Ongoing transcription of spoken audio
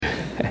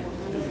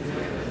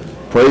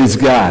Praise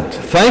God.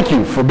 Thank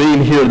you for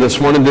being here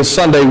this morning. This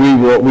Sunday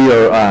we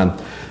are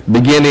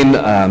beginning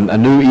a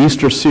new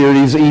Easter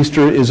series.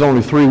 Easter is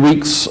only 3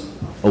 weeks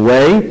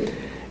away.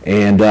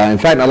 And in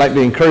fact, I'd like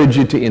to encourage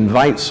you to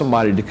invite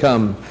somebody to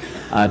come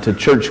to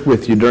church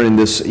with you during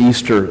this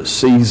Easter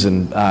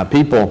season.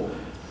 People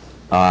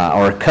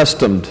are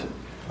accustomed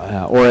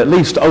or at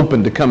least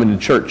open to coming to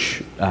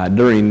church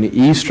during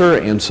Easter.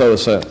 And so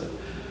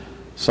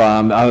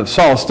I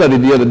saw a study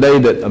the other day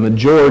that a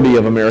majority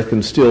of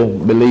Americans still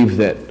believe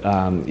that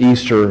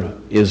Easter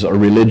is a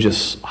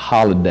religious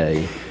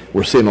holiday.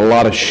 We're seeing a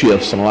lot of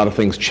shifts and a lot of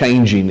things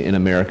changing in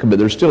America, but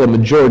there's still a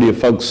majority of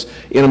folks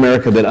in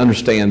America that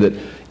understand that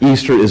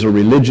Easter is a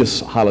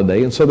religious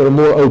holiday, and so they're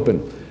more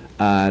open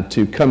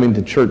to coming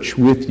to church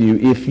with you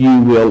if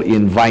you will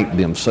invite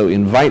them. So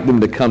invite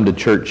them to come to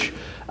church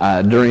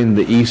during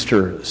the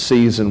Easter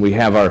season. We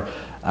have our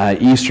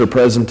Easter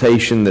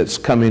presentation that's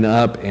coming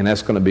up, and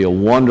that's going to be a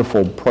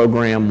wonderful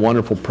program,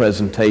 wonderful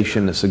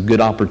presentation. It's a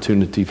good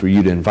opportunity for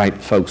you to invite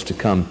folks to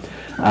come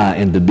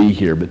and to be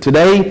here. But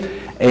today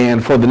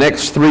and for the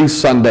next 3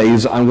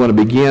 Sundays, I'm going to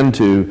begin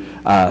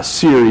to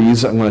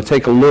series. I'm going to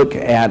take a look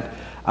at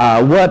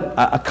what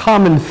a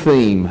common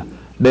theme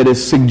that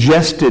is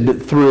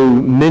suggested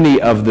through many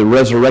of the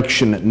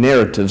resurrection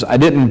narratives. I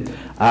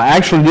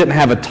actually didn't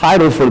have a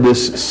title for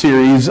this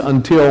series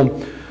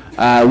until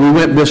we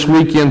went this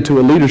weekend to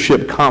a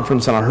leadership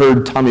conference, and I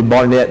heard Tommy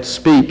Barnett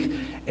speak.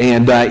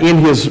 And in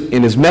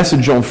his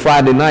message on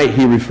Friday night,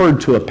 he referred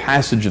to a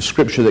passage of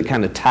Scripture that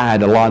kind of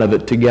tied a lot of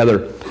it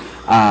together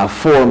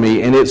for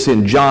me, and it's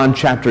in John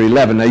chapter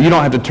 11. Now, you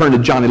don't have to turn to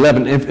John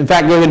 11. In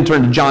fact, go ahead and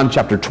turn to John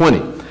chapter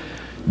 20.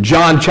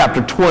 John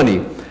chapter 20.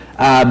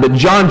 But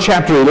John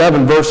chapter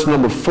 11, verse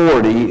number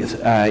 40,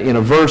 in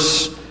a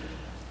verse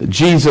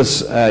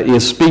Jesus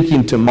is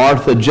speaking to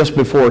Martha just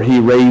before he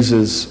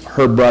raises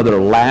her brother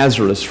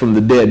Lazarus from the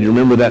dead. You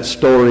remember that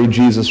story,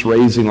 Jesus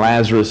raising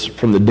Lazarus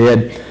from the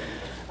dead?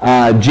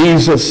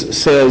 Jesus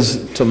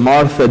says to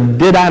Martha,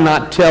 "Did I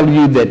not tell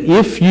you that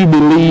if you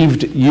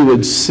believed, you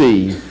would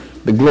see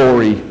the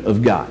glory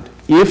of God?"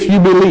 If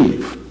you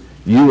believe,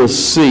 you will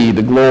see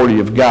the glory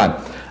of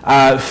God.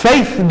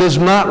 Faith does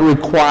not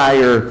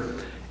require,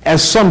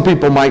 as some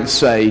people might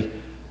say,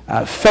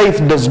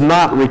 faith does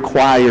not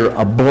require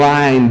a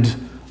blind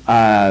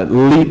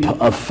leap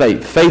of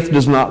faith. Faith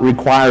does not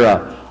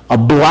require a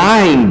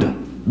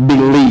blind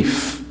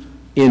belief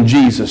in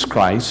Jesus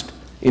Christ,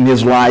 in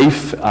his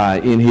life,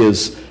 in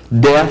his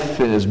death,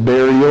 in his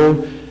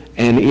burial,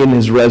 and in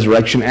his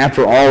resurrection.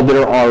 After all,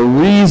 there are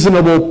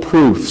reasonable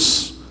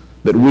proofs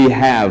that we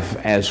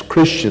have as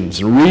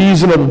Christians,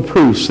 reasonable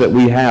proofs that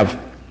we have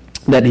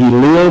that he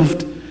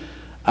lived,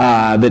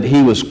 that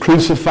he was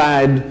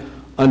crucified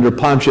under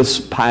Pontius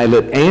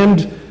Pilate,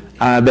 and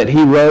that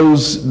he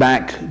rose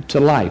back to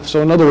life.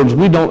 So in other words,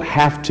 we don't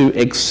have to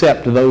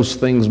accept those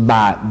things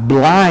by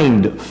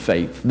blind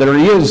faith. There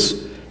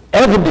is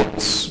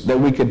evidence that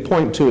we could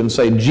point to and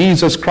say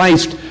Jesus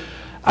Christ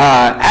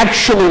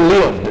actually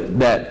lived,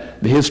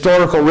 that the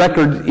historical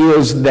record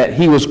is that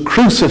he was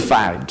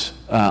crucified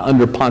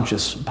under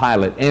Pontius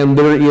Pilate, and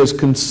there is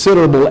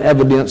considerable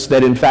evidence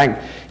that in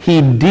fact he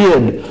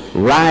did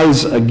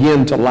rise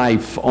again to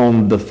life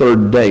on the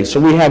 3rd day. So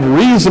we have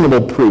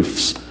reasonable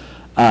proofs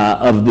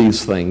of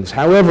these things.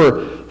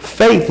 However,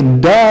 faith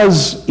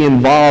does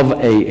involve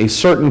a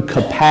certain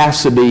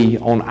capacity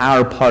on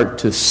our part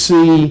to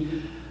see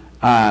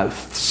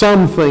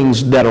some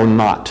things that are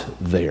not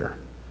there,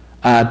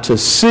 to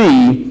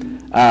see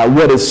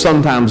what is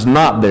sometimes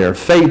not there.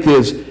 Faith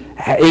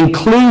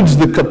includes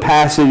the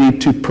capacity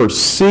to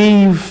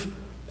perceive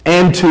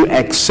and to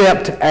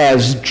accept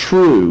as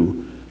true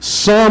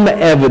some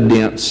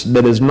evidence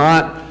that is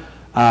not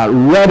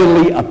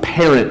readily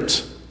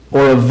apparent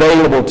or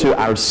available to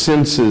our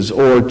senses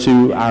or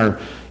to our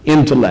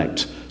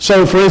intellect.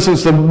 So, for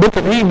instance, the book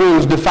of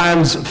Hebrews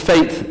defines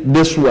faith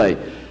this way.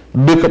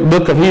 The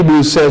book of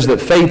Hebrews says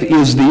that faith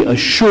is the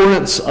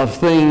assurance of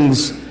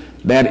things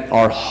that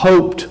are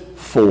hoped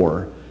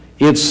for.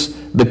 It's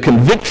the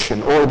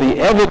conviction or the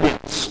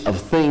evidence of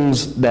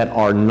things that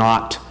are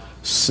not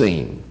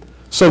seen.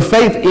 So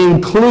faith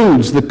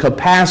includes the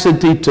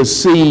capacity to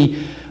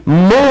see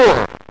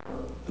more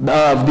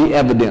of the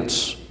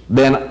evidence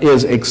than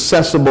is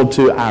accessible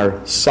to our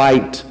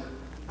sight,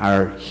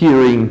 our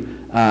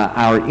hearing,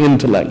 our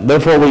intellect.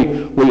 Therefore,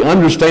 we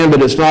understand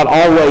that it's not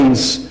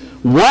always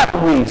what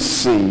we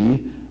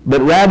see,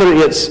 but rather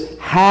it's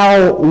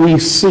how we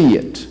see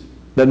it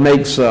that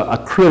makes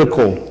a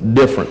critical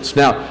difference.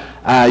 Now,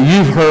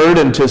 you've heard,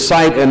 and to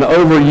cite an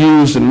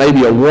overused and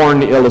maybe a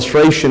worn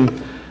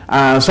illustration,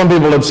 some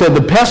people have said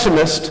the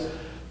pessimist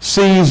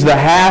sees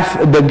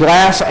the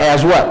glass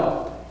as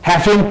what?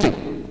 Half empty.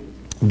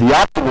 The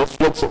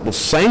optimist looks at the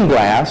same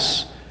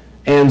glass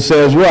and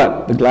says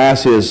what? The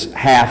glass is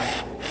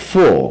half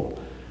full.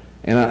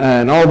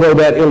 And although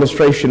that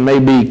illustration may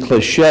be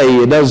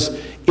cliche, it does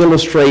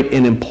illustrate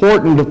an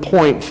important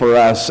point for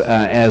us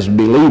as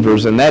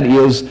believers, and that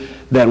is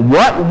that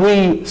what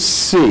we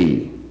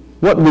see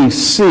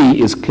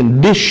is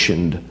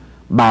conditioned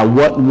by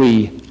what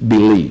we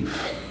believe.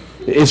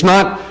 It's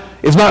not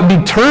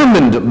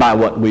determined by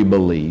what we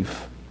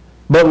believe,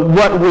 but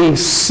what we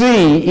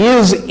see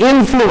is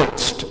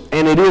influenced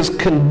and it is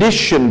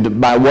conditioned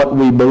by what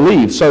we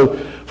believe. So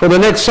for the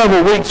next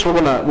several weeks, we're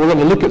going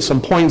to look at some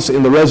points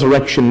in the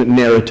resurrection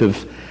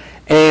narrative,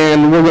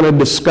 and we're going to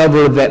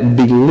discover that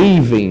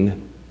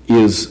believing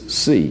is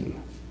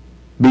seeing.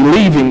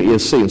 Believing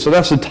is seeing. So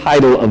that's the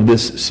title of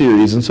this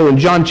series. And so in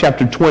John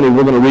chapter 20,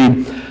 we're going to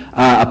read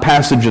a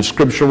passage of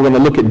Scripture. We're going to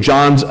look at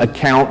John's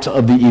account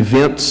of the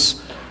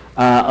events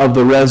of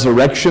the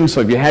resurrection.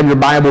 So if you have your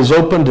Bibles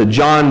open to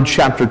John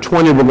chapter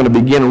 20, we're going to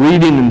begin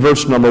reading in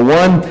verse number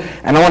 1.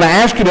 And I want to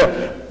ask you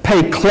to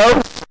pay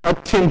close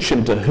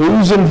attention to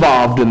who's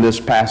involved in this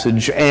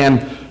passage and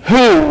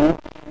who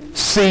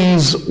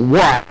sees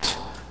what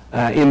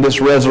in this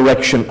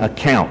resurrection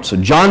account. So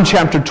John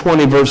chapter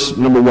 20, verse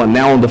number 1.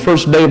 Now on the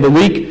first day of the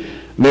week,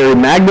 Mary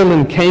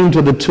Magdalene came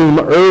to the tomb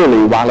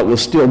early while it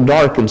was still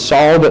dark and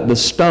saw that the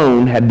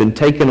stone had been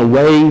taken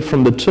away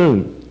from the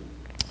tomb.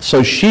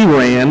 So she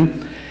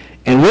ran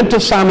and went to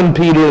Simon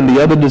Peter and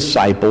the other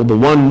disciple, the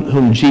one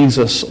whom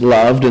Jesus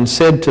loved, and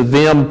said to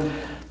them,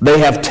 "They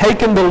have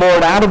taken the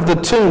Lord out of the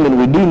tomb, and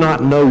we do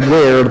not know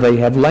where they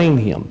have laid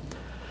him."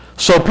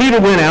 So Peter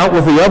went out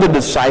with the other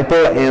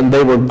disciple, and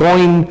they were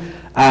going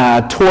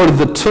toward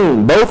the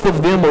tomb. Both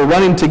of them were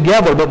running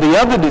together, but the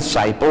other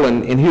disciple,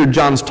 and here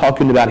John's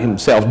talking about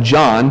himself,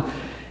 John,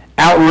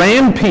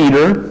 outran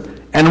Peter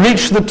and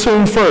reached the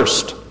tomb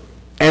first.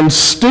 And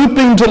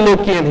stooping to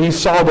look in, he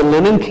saw the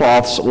linen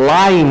cloths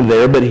lying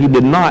there, but he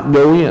did not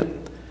go in.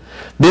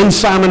 Then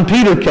Simon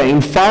Peter came,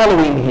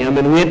 following him,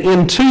 and went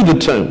into the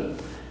tomb.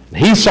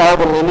 He saw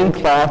the linen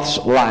cloths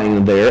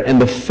lying there,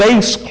 and the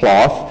face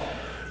cloth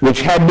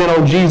which had been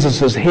on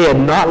Jesus' head,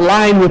 not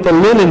lying with the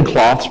linen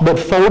cloths, but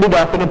folded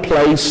up in a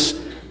place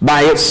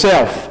by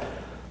itself.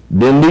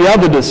 Then the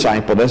other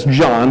disciple, that's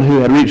John, who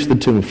had reached the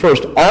tomb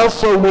first,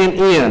 also went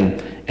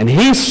in, and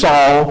he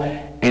saw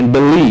and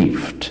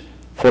believed.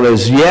 For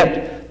as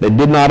yet they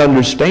did not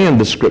understand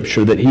the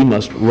Scripture that he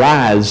must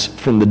rise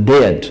from the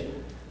dead.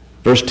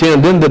 Verse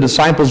 10, then the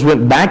disciples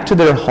went back to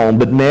their home,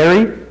 but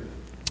Mary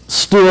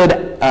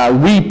stood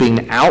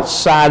weeping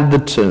outside the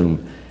tomb.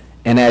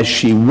 And as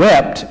she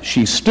wept,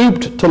 she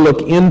stooped to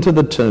look into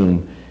the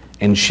tomb,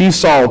 and she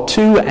saw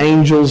two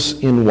angels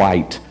in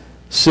white,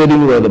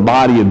 sitting where the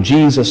body of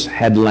Jesus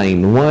had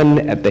lain, one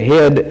at the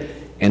head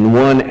and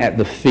one at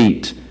the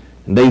feet.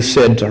 And they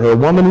said to her,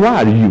 "Woman,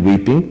 why are you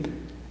weeping?"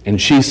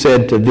 And she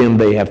said to them,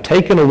 "They have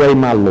taken away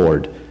my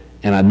Lord,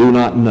 and I do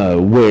not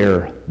know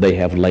where they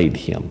have laid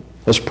him."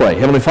 Let's pray.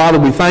 Heavenly Father,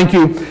 we thank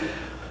you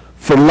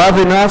for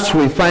loving us.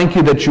 We thank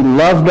you that you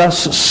loved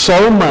us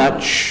so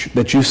much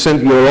that you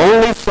sent your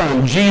only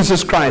Son,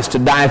 Jesus Christ, to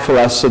die for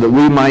us so that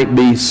we might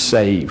be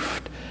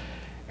saved.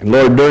 And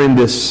Lord, during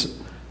this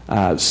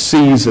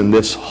season,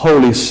 this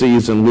holy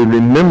season, we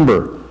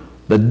remember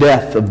the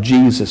death of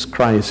Jesus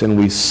Christ and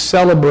we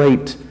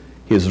celebrate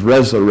his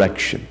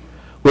resurrection.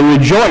 We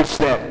rejoice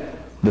that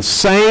the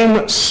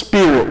same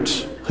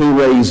Spirit who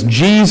raised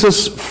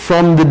Jesus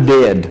from the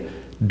dead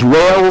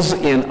dwells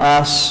in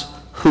us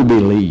who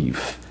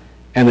believe,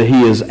 and that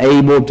he is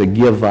able to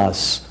give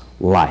us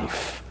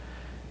life.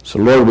 So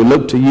Lord, we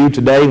look to you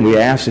today and we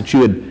ask that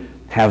you would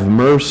have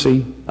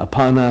mercy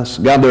upon us.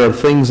 God, there are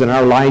things in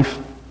our life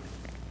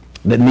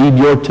that need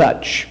your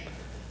touch.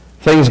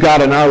 Things,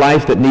 God, in our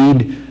life that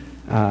need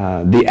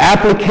the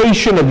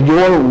application of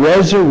your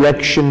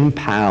resurrection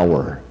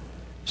power.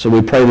 So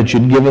we pray that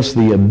you'd give us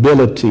the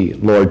ability,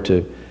 Lord,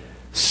 to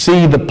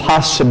see the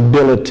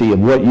possibility of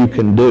what you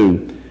can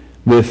do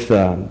with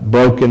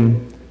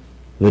broken,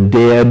 the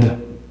dead,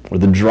 or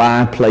the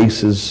dry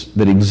places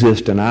that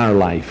exist in our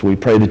life. We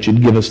pray that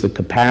you'd give us the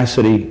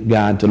capacity,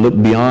 God, to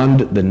look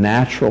beyond the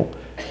natural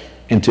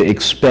and to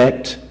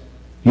expect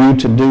you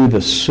to do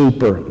the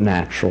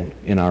supernatural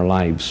in our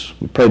lives.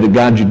 We pray that,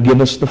 God, you'd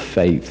give us the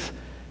faith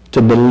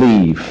to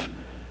believe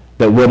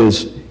that what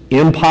is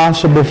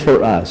impossible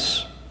for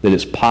us, that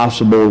it's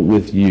possible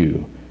with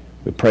you.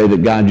 We pray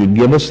that, God, you'd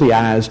give us the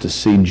eyes to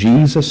see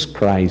Jesus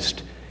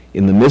Christ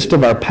in the midst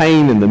of our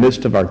pain, in the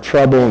midst of our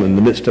trouble, and in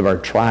the midst of our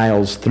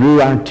trials, through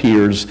our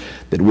tears,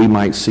 that we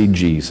might see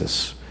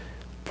Jesus.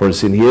 For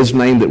it's in his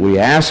name that we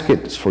ask it.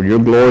 It's for your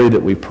glory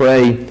that we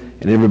pray.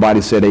 And everybody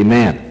said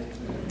amen.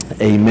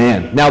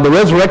 Amen. Now, the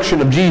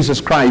resurrection of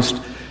Jesus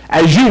Christ,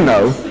 as you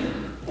know,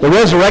 the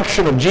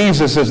resurrection of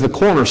Jesus is the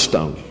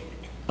cornerstone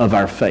of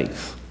our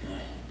faith.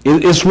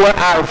 It's what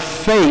our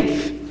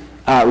faith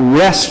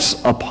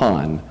rests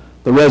upon,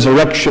 the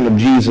resurrection of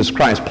Jesus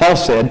Christ. Paul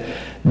said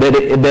that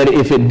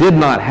if it did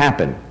not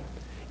happen,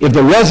 if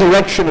the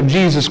resurrection of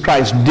Jesus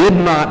Christ did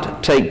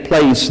not take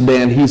place,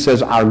 then he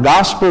says our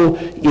gospel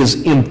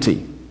is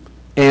empty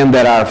and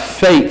that our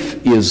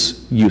faith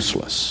is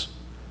useless.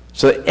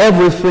 So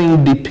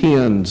everything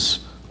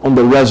depends on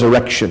the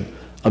resurrection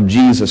of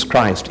Jesus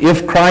Christ.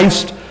 If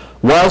Christ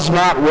was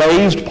not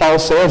raised, Paul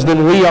says,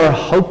 then we are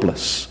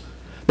hopeless.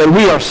 That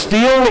we are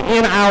still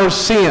in our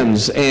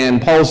sins,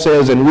 and Paul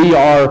says, and we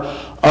are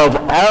of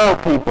all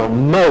people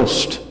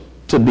most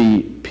to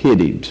be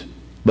pitied.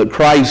 But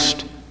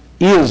Christ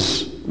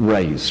is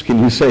raised.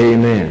 Can you say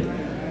amen?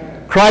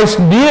 Christ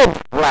did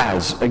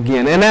rise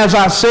again. And as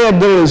I said,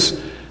 there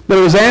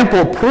is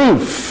ample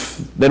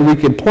proof that we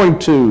could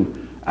point to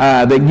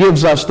that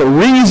gives us the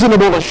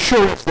reasonable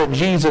assurance that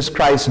Jesus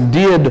Christ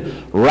did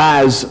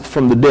rise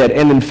from the dead.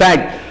 And in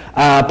fact,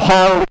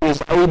 Paul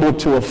is able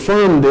to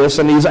affirm this,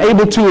 and he's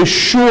able to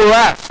assure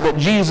us that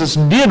Jesus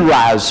did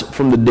rise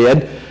from the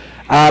dead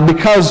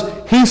because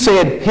he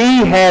said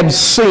he had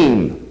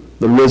seen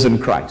the risen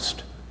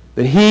Christ,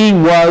 that he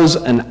was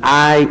an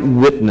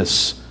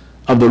eyewitness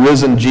of the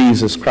risen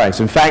Jesus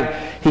Christ. In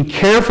fact, he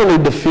carefully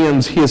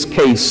defends his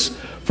case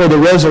for the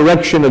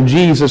resurrection of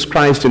Jesus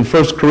Christ in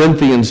 1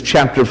 Corinthians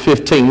chapter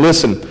 15.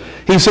 Listen,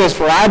 he says,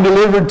 "For I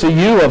delivered to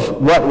you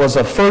of what was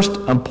of first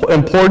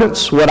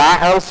importance, what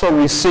I also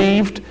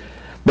received,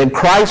 that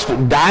Christ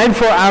died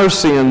for our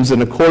sins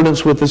in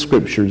accordance with the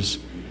Scriptures,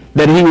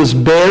 that he was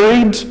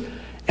buried,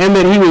 and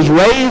that he was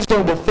raised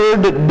on the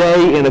third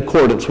day in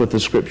accordance with the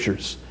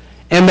Scriptures,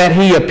 and that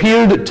he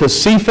appeared to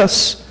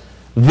Cephas,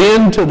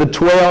 then to the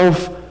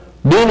 12.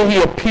 Then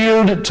he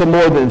appeared to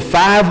more than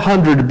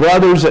 500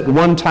 brothers at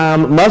one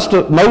time, most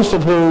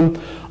of whom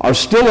are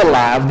still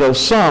alive, though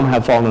some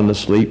have fallen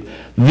asleep.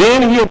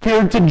 Then he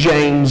appeared to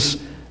James,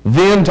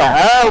 then to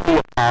all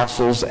the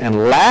apostles,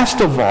 and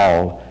last of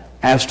all,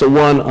 as to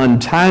one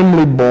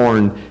untimely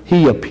born,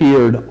 he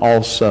appeared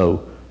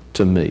also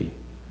to me."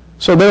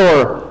 So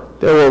there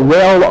were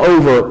well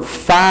over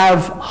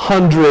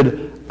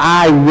 500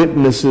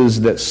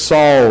 eyewitnesses that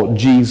saw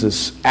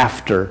Jesus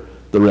after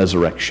the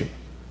resurrection,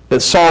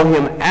 that saw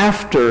him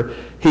after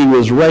he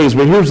was raised.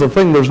 But here's the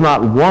thing, there's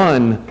not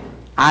one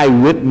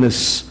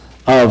eyewitness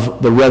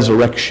of the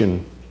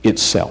resurrection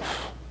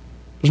itself.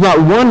 There's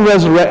not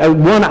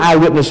one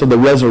eyewitness of the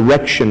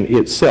resurrection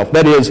itself.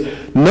 That is,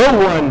 no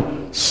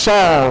one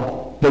saw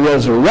the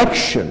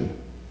resurrection.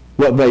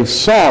 What they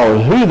saw, or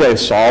who they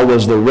saw,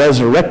 was the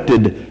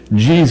resurrected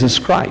Jesus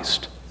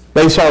Christ.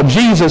 They saw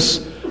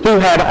Jesus who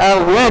had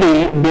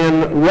already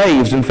been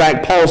raised. In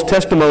fact, Paul's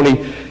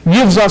testimony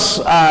gives us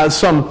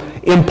some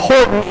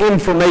important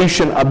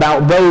information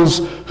about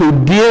those who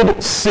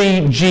did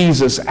see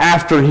Jesus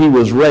after he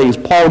was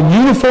raised. Paul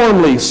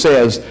uniformly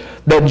says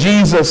that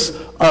Jesus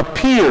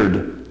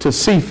appeared to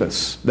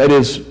Cephas, that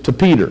is, to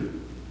Peter,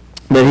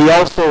 that he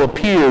also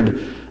appeared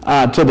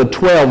to the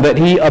 12, that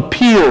he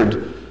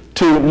appeared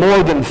to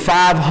more than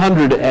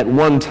 500 at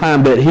one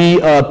time, that he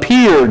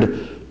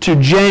appeared to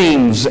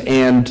James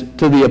and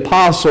to the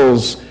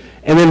apostles.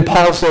 And then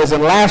Paul says,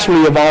 and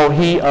lastly of all,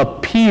 he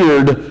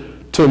appeared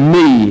to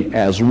me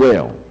as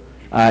well.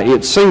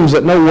 It seems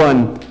that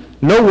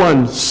no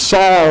one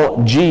saw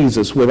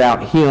Jesus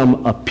without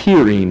him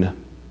appearing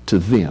to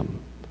them.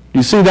 Do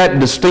you see that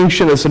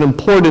distinction? It's an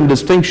important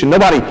distinction.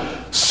 Nobody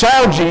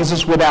saw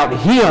Jesus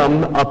without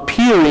him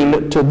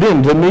appearing to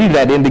them. To me,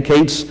 that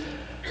indicates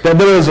that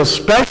there is a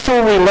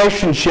special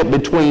relationship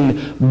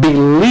between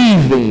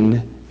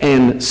believing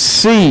and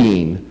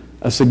seeing,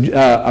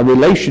 a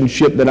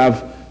relationship that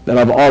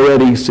I've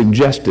already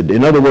suggested.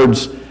 In other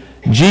words,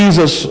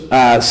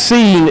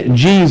 seeing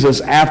Jesus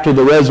after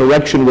the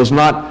resurrection was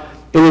not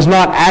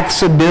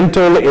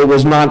accidental, it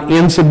was not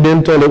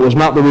incidental, it was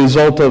not the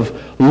result of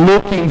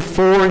looking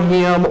for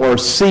him or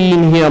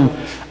seeing him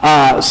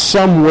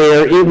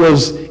somewhere. It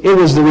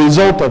was the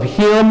result of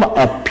him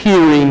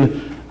appearing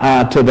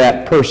to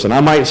that person.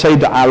 I might say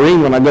to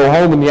Irene when I go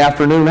home in the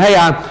afternoon, "Hey,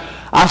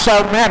 I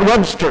saw Matt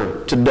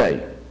Webster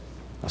today."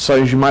 So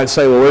you might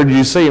say, "Well, where did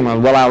you see him?"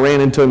 "Well, I ran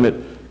into him at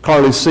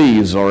Carly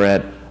C's," or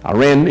I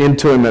ran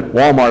into him at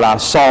Walmart. "I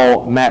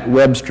saw Matt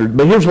Webster."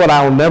 But here's what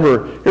I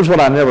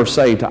never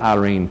say to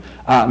Irene.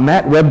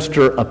 "Matt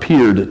Webster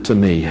appeared to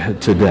me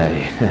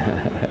today."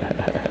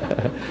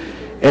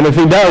 And if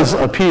he does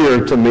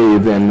appear to me,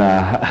 then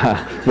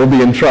we'll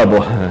be in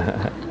trouble.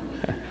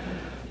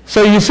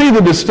 So you see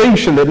the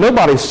distinction, that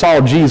nobody saw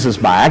Jesus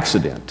by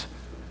accident.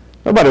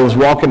 Nobody was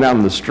walking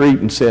down the street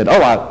and said,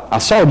 "Oh, I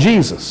saw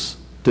Jesus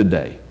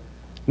today."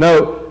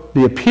 No,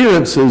 the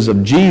appearances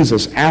of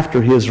Jesus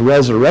after his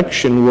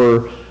resurrection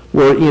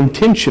were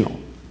intentional.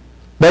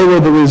 They were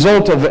the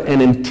result of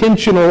an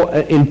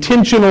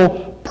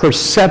intentional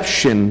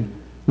perception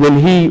when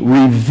he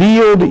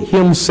revealed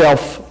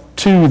himself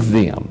to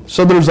them.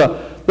 So there's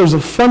a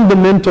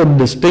fundamental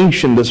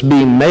distinction that's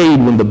being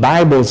made when the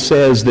Bible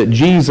says that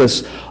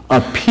Jesus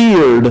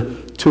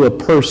appeared to a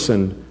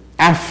person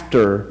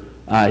after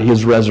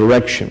his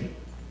resurrection.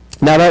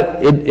 Now,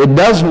 it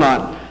does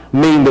not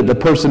mean that the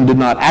person did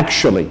not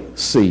actually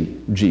see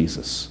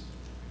Jesus,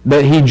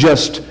 that he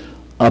just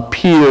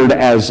appeared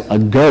as a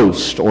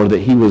ghost, or that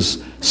he was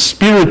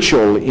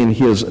spiritual in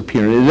his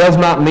appearance. It does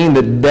not mean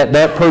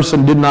that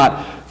person did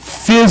not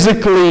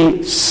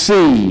physically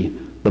see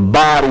the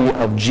body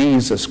of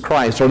Jesus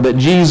Christ, or that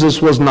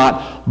Jesus was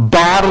not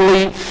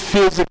bodily,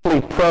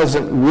 physically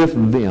present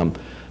with them.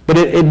 But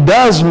it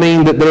does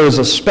mean that there is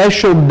a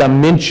special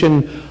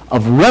dimension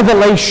of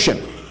revelation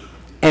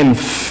and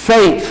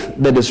faith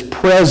that is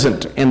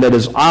present and that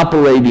is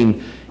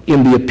operating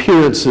in the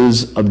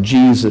appearances of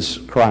Jesus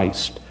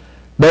Christ.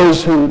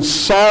 Those who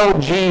saw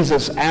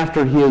Jesus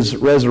after his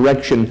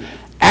resurrection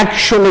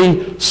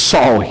actually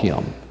saw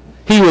him.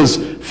 He was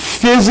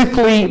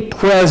physically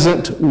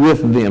present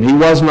with them. He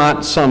was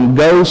not some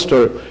ghost,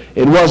 or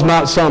it was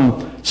not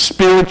some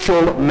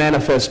spiritual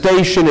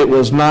manifestation. It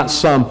was not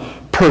some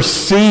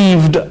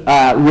perceived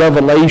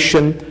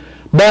revelation.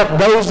 But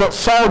those that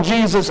saw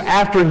Jesus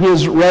after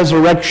his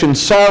resurrection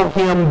saw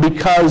him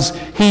because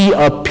he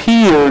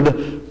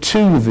appeared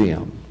to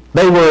them.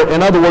 They were,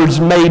 in other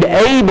words, made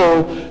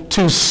able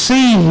to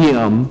see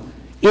him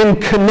in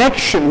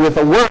connection with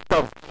a work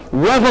of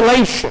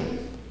revelation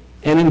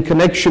and in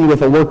connection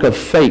with a work of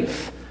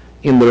faith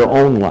in their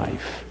own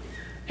life.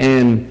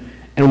 And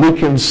we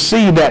can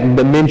see that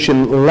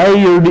dimension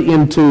layered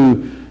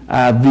into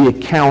the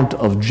account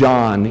of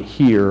John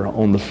here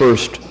on the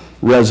first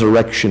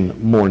resurrection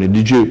morning.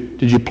 Did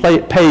you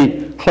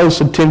pay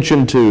close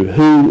attention to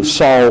who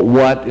saw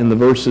what in the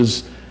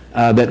verses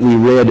that we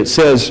read? It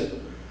says,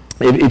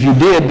 if you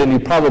did, then you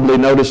probably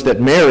noticed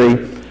that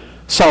Mary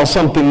saw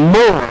something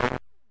more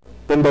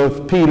than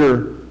both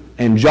Peter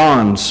and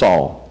John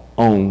saw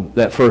on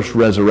that first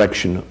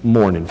resurrection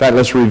morning. In fact,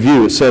 let's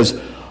review. It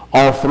says,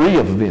 all three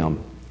of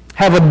them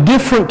have a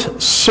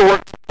different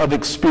sort of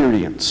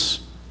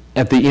experience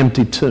at the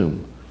empty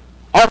tomb.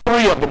 All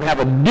three of them have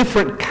a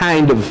different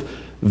kind of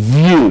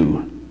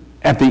view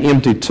at the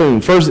empty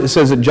tomb. First, it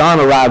says that John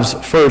arrives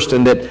first,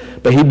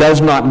 but he does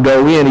not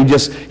go in.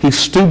 He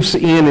stoops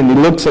in and he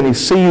looks and he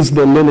sees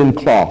the linen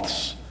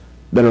cloths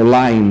that are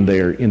lying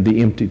there in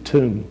the empty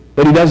tomb.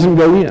 But he doesn't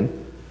go in.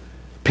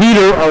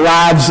 Peter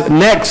arrives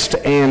next,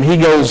 and he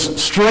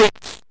goes straight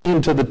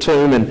into the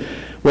tomb. And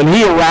when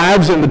he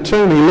arrives in the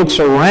tomb, he looks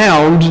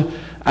around.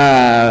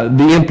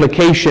 The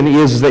implication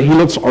is that he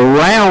looks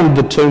around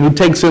the tomb. He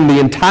takes in the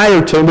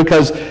entire tomb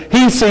because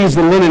he sees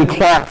the linen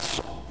cloths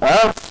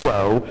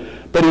also,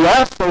 but he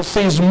also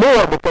sees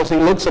more because he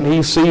looks and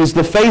he sees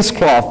the face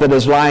cloth that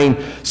is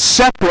lying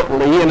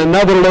separately in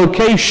another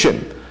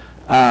location.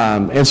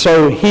 And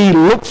so he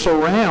looks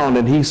around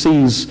and he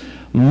sees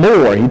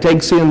more. He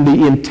takes in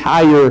the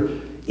entire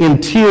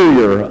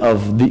interior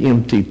of the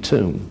empty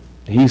tomb.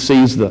 He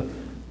sees the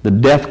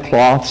death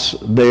cloths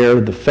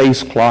there, the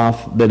face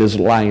cloth that is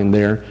lying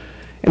there.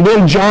 And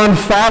then John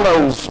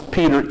follows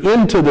Peter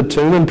into the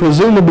tomb, and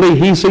presumably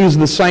he sees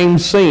the same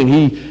scene.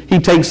 He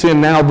takes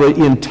in now the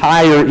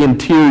entire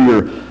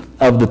interior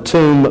of the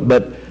tomb.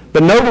 But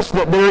notice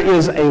that there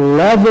is a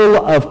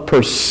level of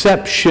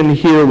perception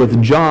here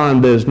with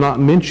John that is not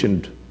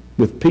mentioned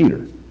with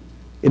Peter.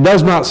 It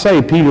does not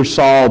say Peter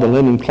saw the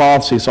linen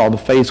cloths, he saw the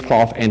face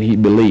cloth, and he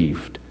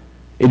believed.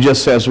 It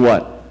just says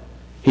what?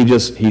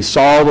 He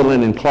saw the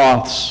linen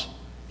cloths,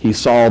 he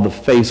saw the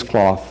face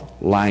cloth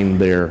lying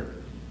there,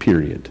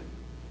 period.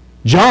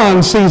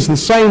 John sees the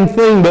same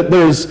thing, but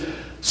there's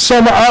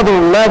some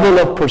other level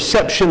of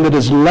perception that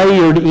is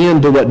layered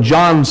into what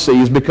John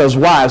sees, because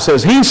why? It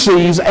says he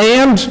sees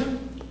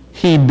and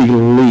he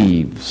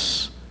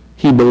believes.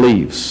 He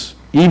believes,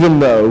 even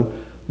though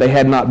they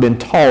had not been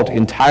taught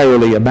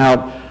entirely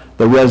about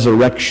the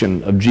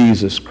resurrection of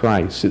Jesus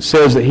Christ. It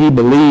says that he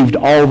believed,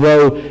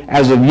 although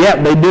as of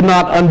yet they did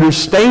not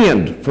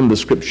understand from the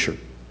Scripture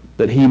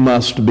that he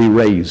must be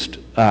raised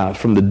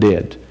from the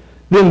dead.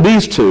 Then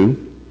these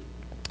two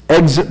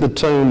exit the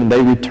tomb and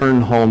they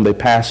return home. They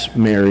pass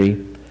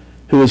Mary,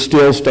 who is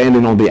still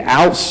standing on the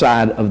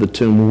outside of the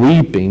tomb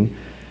weeping.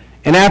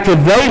 And after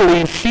they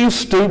leave, she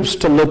stoops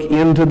to look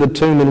into the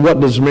tomb. And what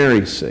does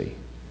Mary see?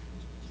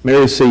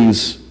 Mary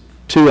sees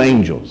two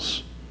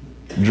angels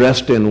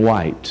dressed in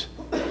white,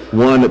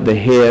 one at the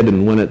head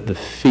and one at the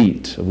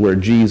feet of where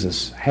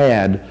Jesus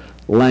had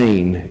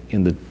lain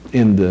in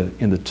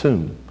the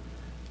tomb.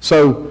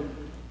 So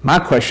my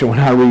question when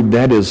I read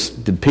that is,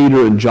 did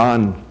Peter and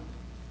John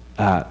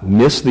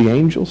miss the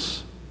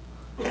angels?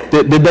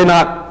 Did they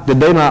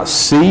not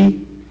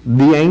see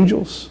the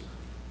angels?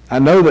 I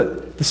know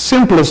that the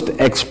simplest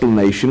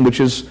explanation, which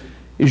is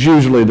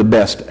usually the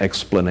best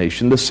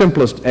explanation, the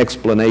simplest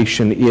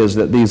explanation is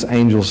that these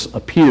angels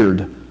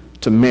appeared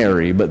to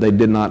Mary, but they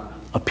did not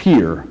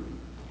appear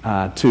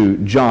to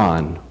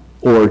John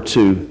or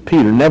to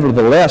Peter.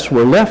 Nevertheless,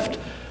 we're left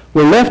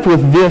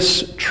with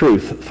this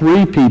truth.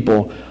 Three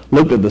people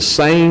looked at the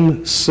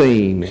same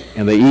scene,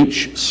 and they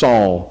each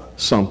saw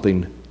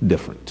something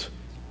different.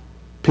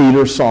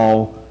 Peter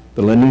saw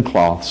the linen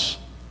cloths,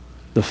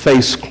 the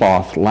face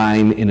cloth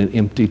lying in an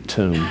empty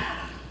tomb.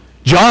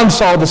 John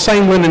saw the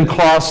same linen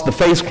cloths, the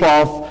face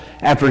cloth,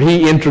 after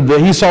he entered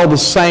he saw the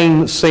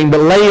same scene, but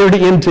layered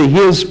into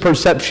his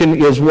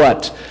perception is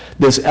what?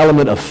 This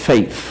element of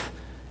faith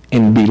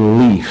and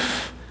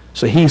belief.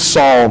 So he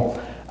saw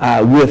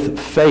with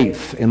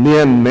faith. And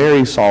then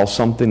Mary saw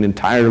something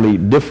entirely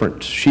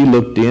different. She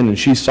looked in and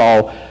she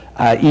saw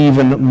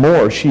even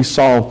more. She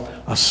saw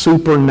a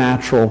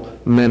supernatural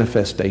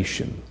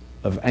manifestation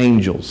of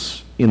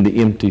angels in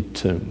the empty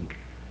tomb.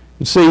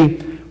 You see,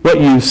 what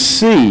you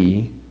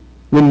see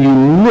when you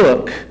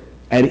look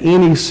at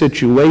any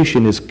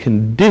situation is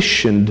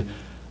conditioned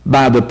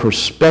by the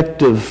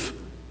perspective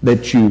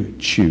that you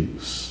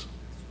choose.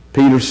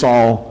 Peter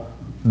saw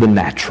the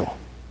natural.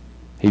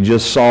 He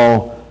just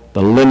saw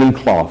the linen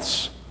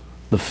cloths,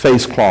 the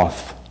face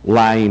cloth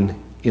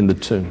lying in the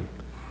tomb.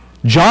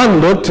 John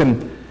looked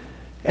and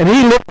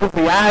he looked with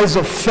the eyes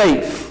of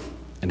faith,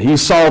 and he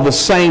saw the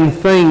same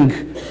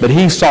thing, but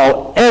he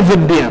saw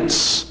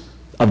evidence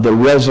of the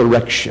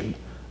resurrection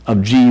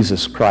of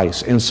Jesus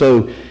Christ. And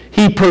so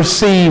he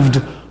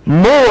perceived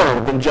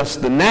more than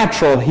just the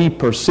natural. He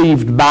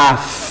perceived by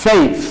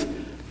faith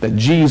that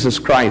Jesus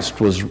Christ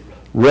was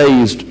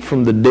raised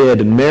from the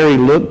dead. And Mary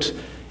looked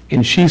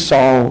and she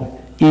saw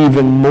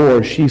even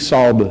more. She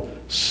saw the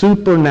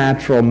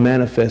supernatural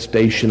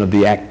manifestation of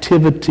the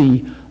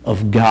activity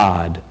of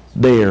God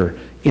there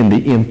in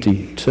the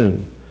empty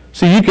tomb.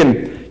 So you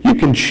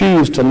can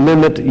choose to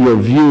limit your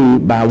view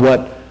by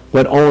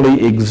what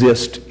only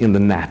exists in the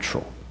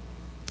natural.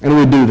 And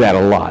we do that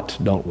a lot,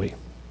 don't we?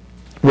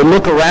 We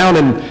look around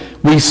and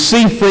we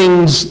see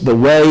things the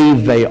way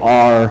they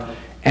are,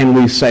 and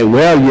we say,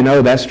 well, you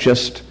know, that's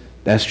just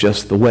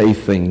the way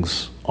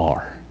things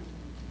are.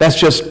 That's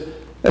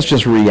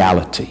just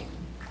reality.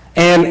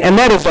 And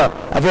that is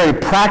a very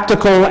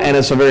practical and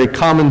it's a very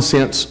common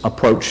sense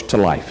approach to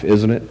life,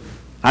 isn't it?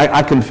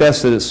 I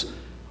confess that it's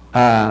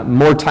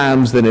more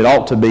times than it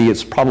ought to be,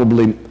 it's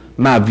probably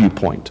my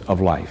viewpoint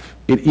of life.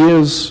 It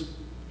is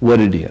what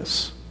it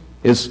is.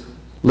 It's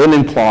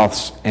linen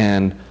cloths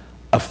and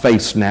a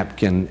face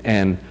napkin,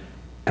 and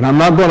I'm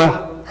not going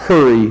to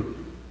hurry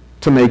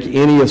to make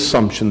any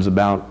assumptions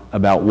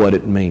about what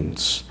it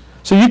means.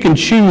 So you can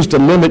choose to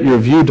limit your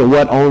view to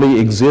what only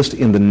exists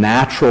in the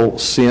natural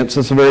sense.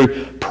 It's a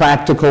very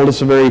practical,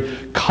 it's a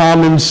very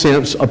common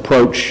sense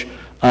approach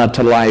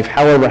to life.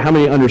 However, how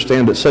many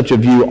understand that such a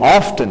view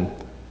often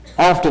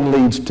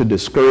leads to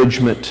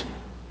discouragement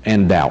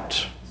and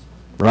doubt,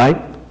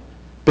 right?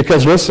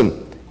 Because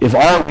listen, if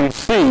all we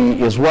see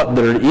is what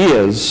there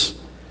is,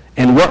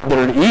 and what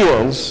there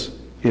is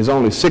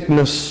only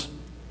sickness,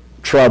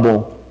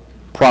 trouble,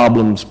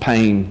 problems,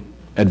 pain,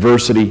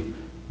 adversity,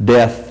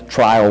 death,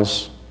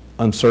 trials,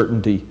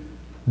 uncertainty,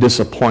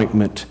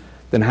 disappointment,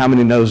 then how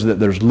many knows that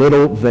there's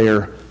little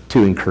there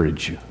to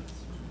encourage you?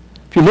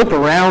 If you look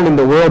around in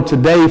the world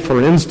today,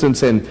 for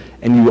instance, and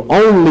you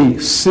only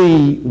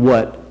see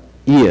what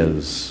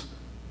is,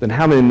 then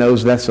how many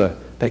knows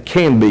that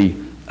can be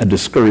a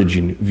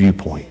discouraging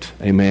viewpoint?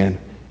 Amen.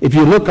 If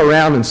you look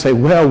around and say,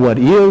 well, what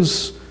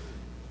is,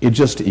 it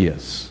just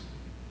is.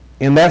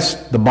 And that's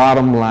the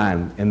bottom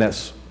line, and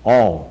that's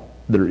all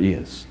there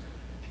is.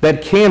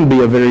 That can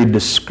be a very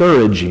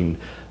discouraging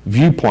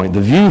viewpoint.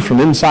 The view from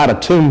inside a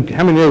tomb,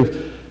 how many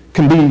know,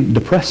 can be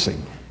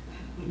depressing.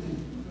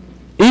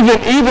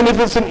 Even if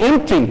it's an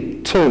empty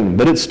tomb,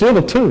 but it's still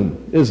a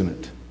tomb, isn't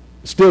it?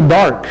 It's still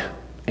dark,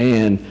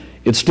 and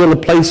it's still a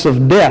place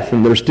of death,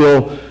 and there's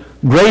still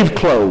grave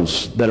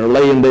clothes that are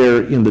laying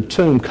there in the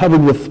tomb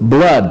covered with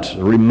blood,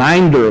 a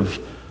reminder of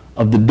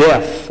the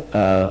death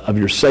of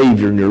your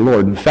Savior and your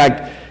Lord. In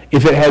fact,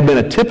 if it had been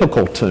a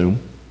typical tomb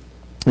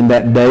in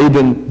that day,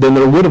 then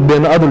there would have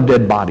been other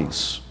dead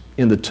bodies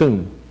in the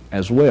tomb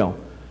as well.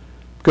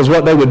 Because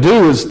what they would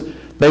do is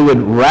they would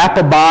wrap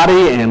a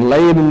body and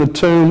lay it in the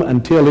tomb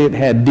until it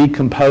had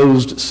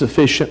decomposed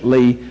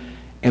sufficiently,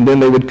 and then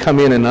they would come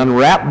in and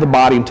unwrap the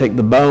body and take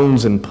the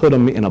bones and put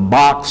them in a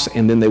box,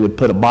 and then they would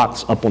put a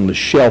box up on the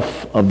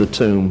shelf of the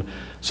tomb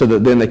so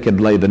that then they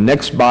could lay the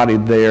next body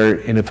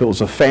there, and if it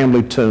was a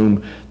family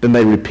tomb, then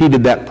they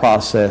repeated that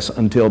process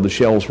until the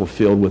shelves were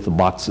filled with the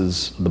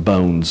boxes, the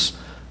bones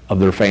of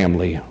their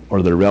family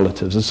or their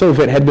relatives. And so if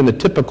it had been a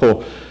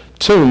typical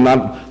tomb,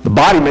 the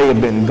body may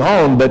have been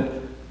gone, but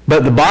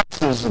the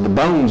boxes of the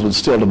bones would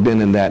still have been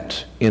in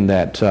that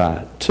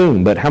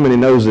tomb. But how many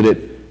knows that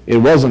it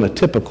wasn't a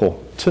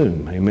typical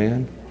tomb?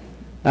 Amen.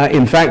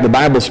 In fact, the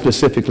Bible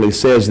specifically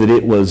says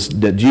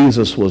that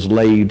Jesus was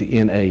laid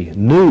in a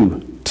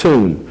new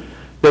tomb.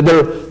 That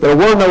there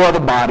were no other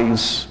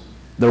bodies,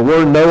 there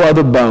were no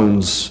other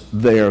bones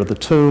there. The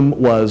tomb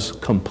was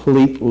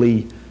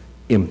completely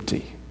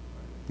empty.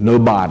 No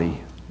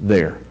body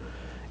there.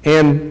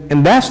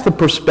 And that's the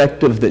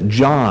perspective that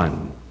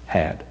John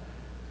had.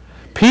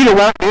 Peter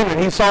went in and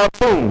he saw a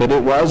tomb, but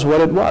it was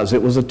what it was.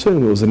 It was a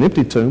tomb. It was an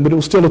empty tomb, but it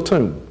was still a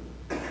tomb.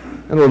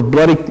 And there were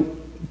bloody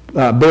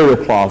burial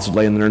cloths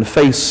laying there and a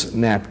face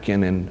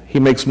napkin, and he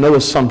makes no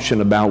assumption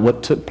about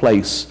what took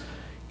place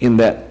in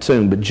that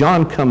tomb. But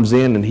John comes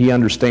in and he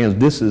understands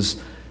this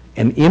is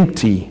an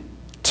empty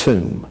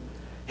tomb.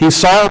 He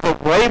saw the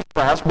grave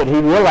cloths, but he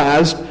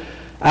realized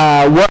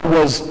what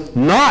was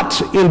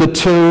not in the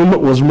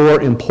tomb was more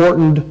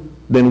important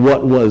than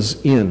what was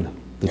in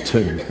the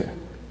tomb.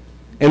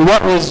 And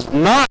what was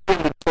not in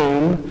the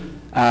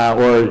tomb,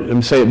 or let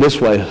me say it this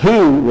way,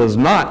 who was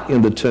not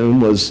in the tomb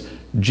was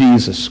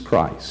Jesus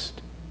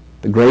Christ.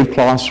 The grave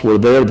cloths were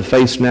there, the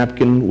face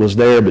napkin was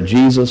there, but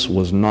Jesus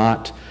was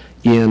not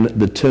in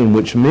the tomb,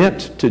 which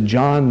meant to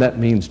John, that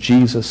means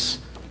Jesus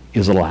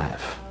is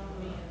alive.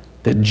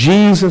 That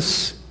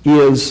Jesus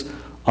is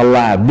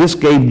alive. This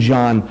gave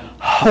John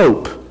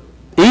hope,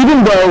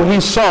 even though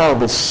he saw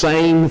the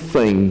same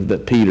thing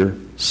that Peter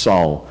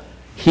saw.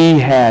 He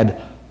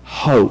had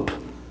hope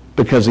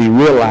because he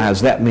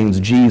realized that means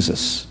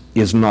Jesus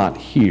is not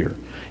here.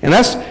 And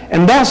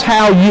that's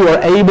how you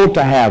are able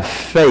to have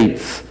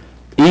faith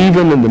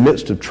even in the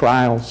midst of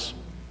trials,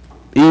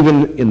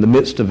 even in the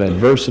midst of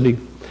adversity,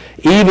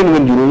 even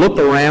when you look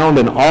around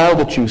and all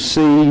that you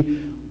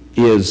see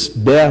is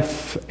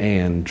death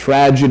and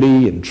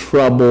tragedy and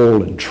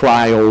trouble and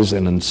trials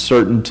and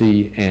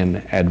uncertainty and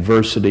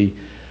adversity,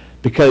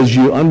 because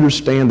you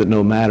understand that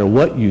no matter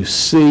what you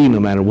see, no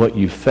matter what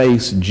you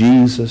face,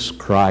 Jesus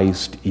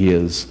Christ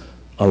is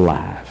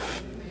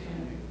alive.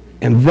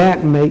 And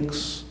that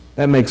makes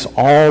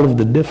all of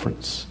the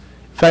difference.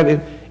 In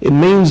fact, it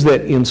means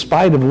that in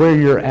spite of where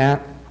you're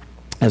at,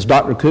 as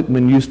Dr.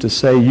 Cookman used to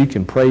say, you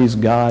can praise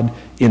God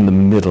in the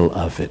middle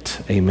of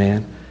it.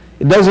 Amen.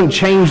 It doesn't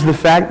change the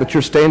fact that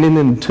you're standing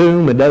in the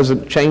tomb. It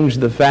doesn't change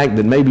the fact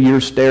that maybe you're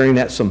staring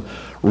at some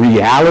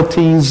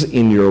realities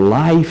in your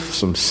life,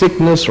 some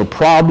sickness or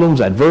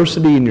problems,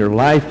 adversity in your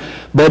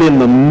life. But in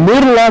the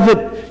middle of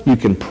it, you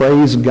can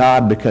praise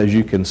God because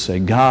you can say,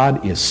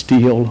 God is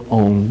still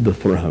on the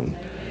throne.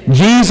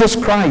 Jesus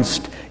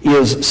Christ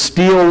is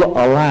still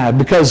alive.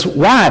 Because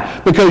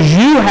why? Because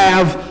you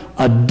have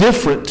a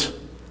different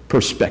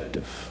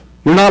perspective.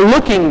 You're not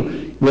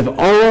looking with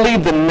only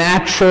the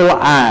natural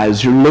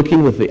eyes. You're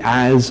looking with the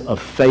eyes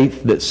of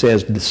faith that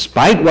says,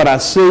 despite what I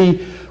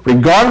see,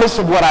 regardless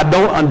of what I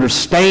don't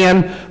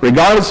understand,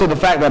 regardless of the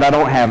fact that I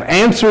don't have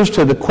answers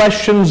to the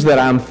questions that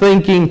I'm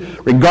thinking,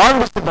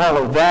 regardless of all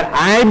of that,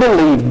 I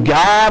believe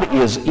God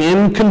is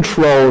in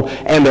control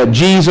and that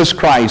Jesus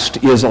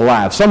Christ is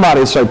alive.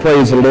 Somebody say,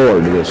 praise the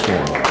Lord this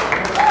morning.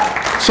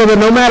 So that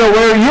no matter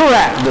where you're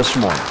at this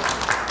morning,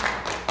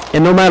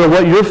 and no matter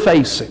what you're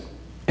facing,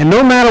 and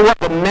no matter what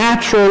the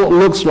natural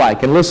looks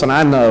like, and listen,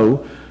 I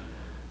know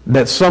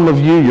that some of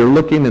you, you're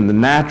looking in the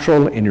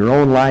natural in your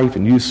own life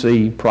and you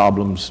see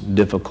problems,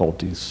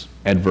 difficulties,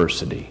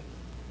 adversity.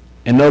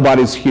 And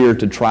nobody's here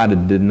to try to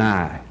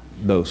deny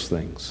those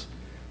things.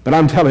 But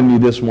I'm telling you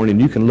this morning,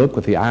 you can look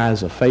with the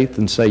eyes of faith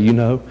and say, you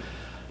know,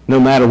 no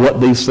matter what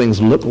these things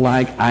look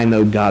like, I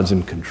know God's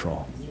in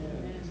control.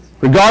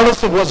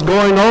 Regardless of what's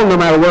going on, no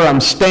matter where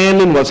I'm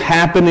standing, what's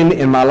happening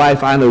in my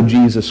life, I know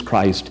Jesus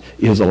Christ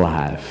is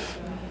alive.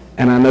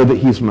 And I know that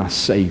He's my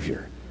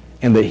Savior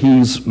and that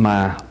He's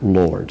my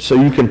Lord. So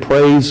you can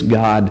praise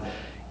God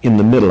in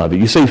the middle of it.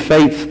 You see,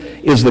 faith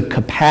is the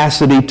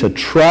capacity to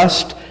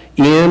trust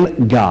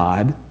in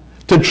God,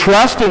 to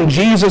trust in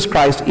Jesus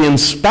Christ in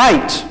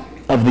spite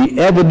of the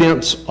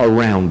evidence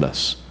around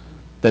us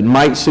that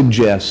might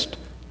suggest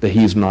that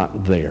He's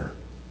not there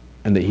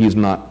and that He's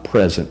not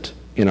present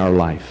in our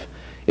life.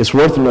 It's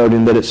worth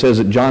noting that it says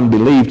that John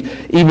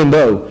believed even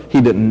though he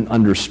didn't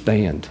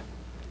understand.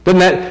 Doesn't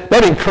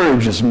that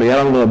encourages me. I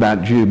don't know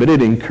about you, but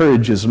it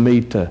encourages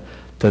me to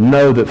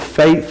know that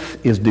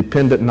faith is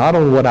dependent not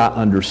on what I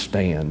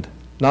understand,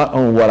 not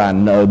on what I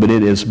know, but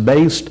it is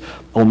based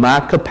on my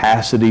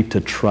capacity to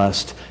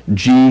trust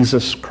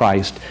Jesus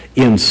Christ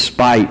in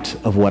spite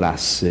of what I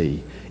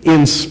see,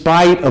 in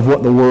spite of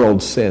what the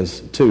world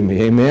says to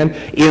me, amen?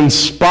 In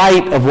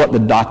spite of what the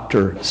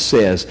doctor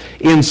says,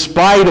 in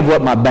spite of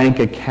what my bank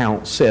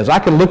account says. I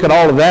can look at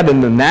all of that in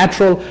the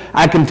natural.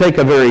 I can take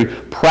a very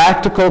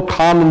practical,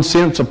 common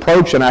sense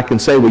approach and I can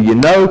say, well, you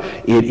know,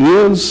 it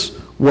is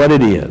what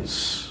it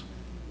is.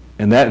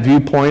 And that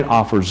viewpoint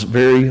offers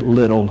very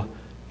little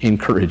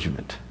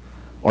encouragement.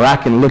 Or I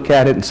can look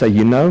at it and say,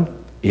 you know,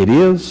 it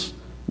is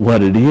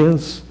what it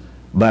is,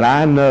 but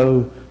I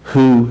know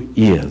who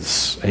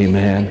is.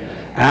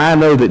 Amen. I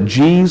know that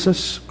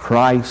Jesus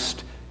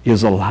Christ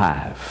is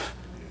alive.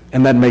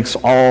 And that makes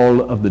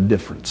all of the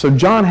difference. So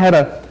John had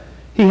a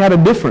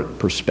different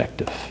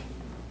perspective.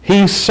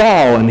 He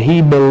saw and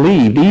he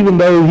believed, even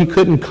though he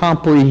couldn't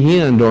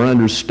comprehend or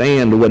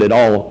understand what it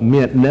all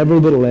meant.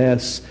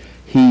 Nevertheless,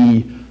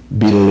 he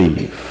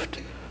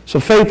believed. So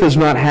faith is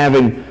not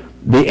having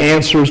the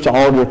answers to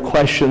all your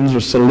questions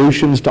or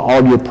solutions to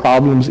all your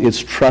problems. It's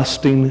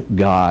trusting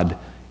God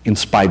in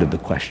spite of the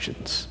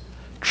questions.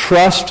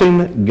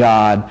 Trusting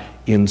God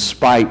in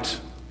spite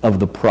of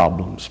the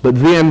problems. But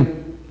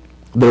then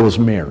there was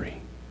Mary.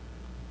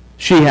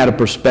 She had a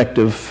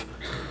perspective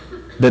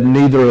that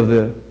neither of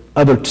the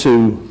other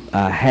two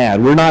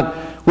had. We're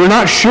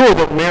not sure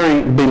that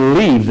Mary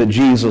believed that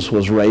Jesus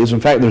was raised. In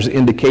fact, there's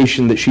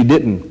indication that she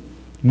didn't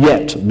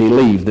yet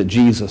believe that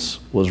Jesus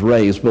was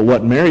raised. But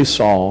what Mary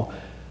saw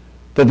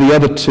that the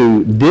other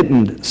two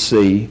didn't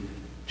see,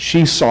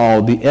 she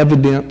saw the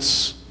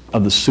evidence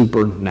of the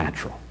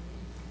supernatural.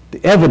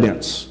 The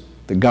evidence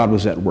that God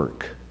was at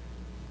work.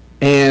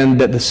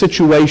 And that the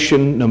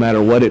situation, no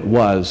matter what it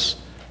was,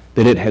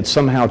 that it had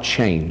somehow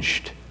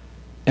changed.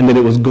 And that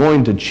it was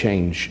going to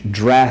change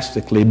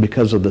drastically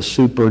because of the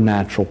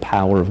supernatural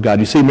power of God.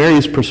 You see,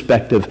 Mary's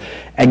perspective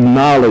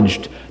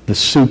acknowledged the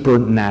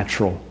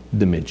supernatural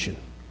dimension.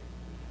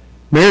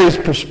 Mary's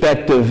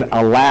perspective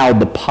allowed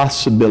the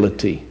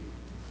possibility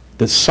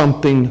that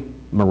something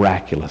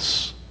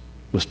miraculous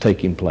was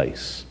taking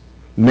place.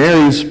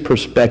 Mary's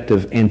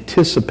perspective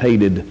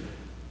anticipated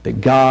that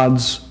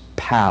God's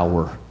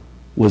power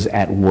was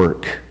at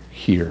work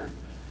here.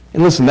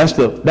 And listen, that's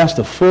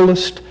the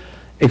fullest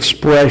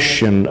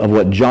expression of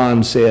what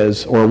John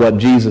says, or what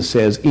Jesus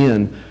says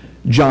in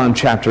John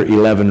chapter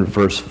 11,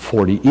 verse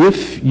 40.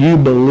 If you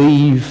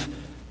believe,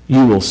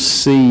 you will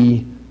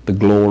see the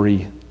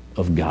glory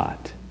of God.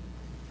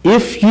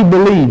 If you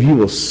believe, you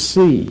will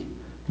see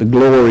the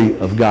glory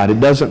of God. It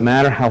doesn't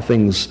matter how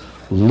things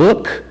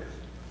look.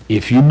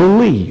 If you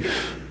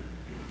believe,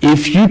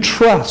 if you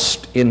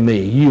trust in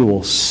me, you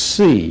will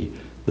see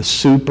the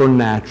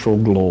supernatural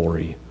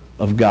glory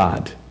of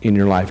God in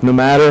your life. No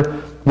matter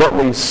what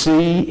we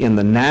see in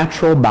the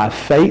natural by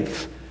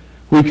faith,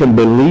 we can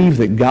believe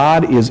that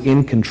God is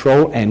in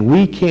control, and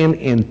we can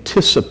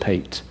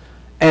anticipate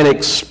and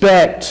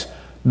expect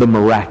the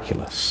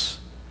miraculous.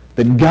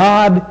 That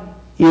God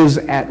is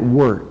at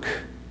work.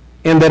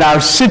 And that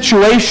our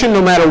situation,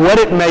 no matter what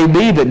it may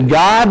be, that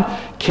God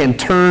can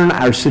turn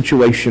our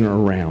situation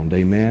around.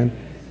 Amen?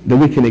 That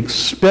we can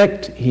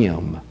expect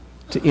Him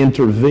to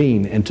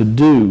intervene and to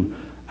do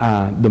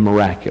the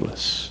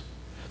miraculous.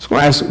 So I'm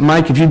going to ask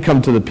Mike if you'd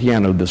come to the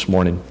piano this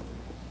morning.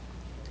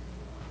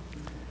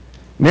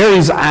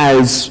 Mary's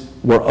eyes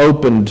were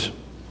opened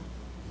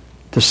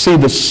to see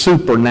the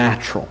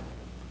supernatural.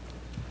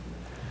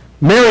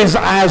 Mary's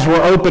eyes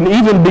were open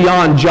even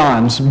beyond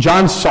John's.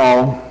 John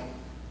saw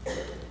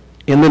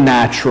in the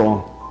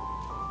natural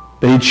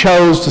that he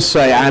chose to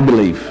say, I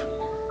believe.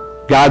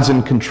 God's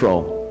in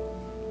control.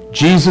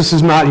 Jesus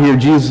is not here.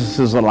 Jesus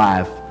is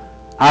alive.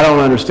 I don't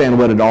understand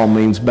what it all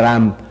means, but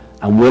I'm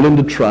willing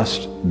to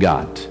trust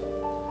God.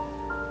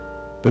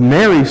 But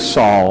Mary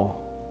saw,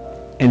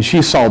 and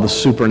she saw the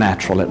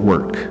supernatural at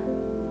work.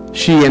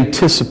 She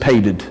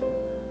anticipated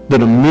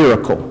that a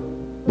miracle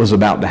was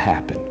about to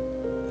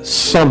happen.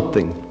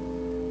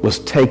 Something was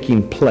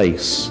taking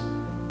place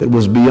that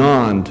was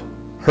beyond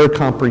her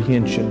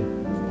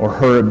comprehension or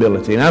her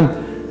ability. And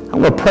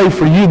I'm going to pray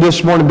for you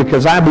this morning,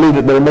 because I believe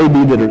that there may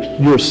be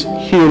that you're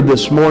here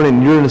this morning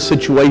and you're in a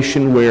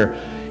situation where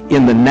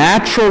in the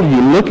natural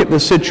you look at the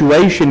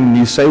situation and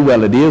you say,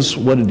 well, it is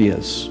what it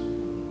is.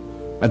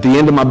 At the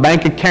end of my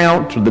bank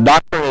account, or the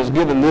doctor has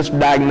given this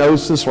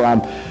diagnosis, or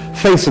I'm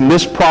facing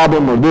this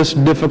problem or this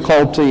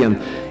difficulty,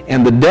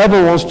 and the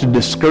devil wants to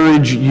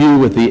discourage you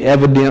with the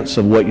evidence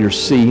of what you're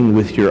seeing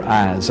with your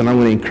eyes. And I'm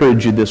going to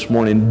encourage you this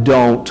morning,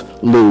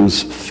 don't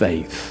lose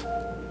faith.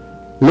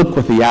 Look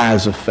with the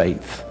eyes of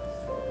faith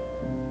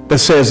that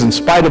says, in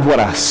spite of what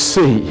I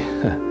see,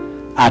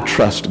 I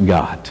trust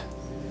God.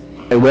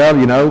 And well,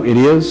 you know, it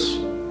is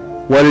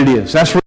what it is. That's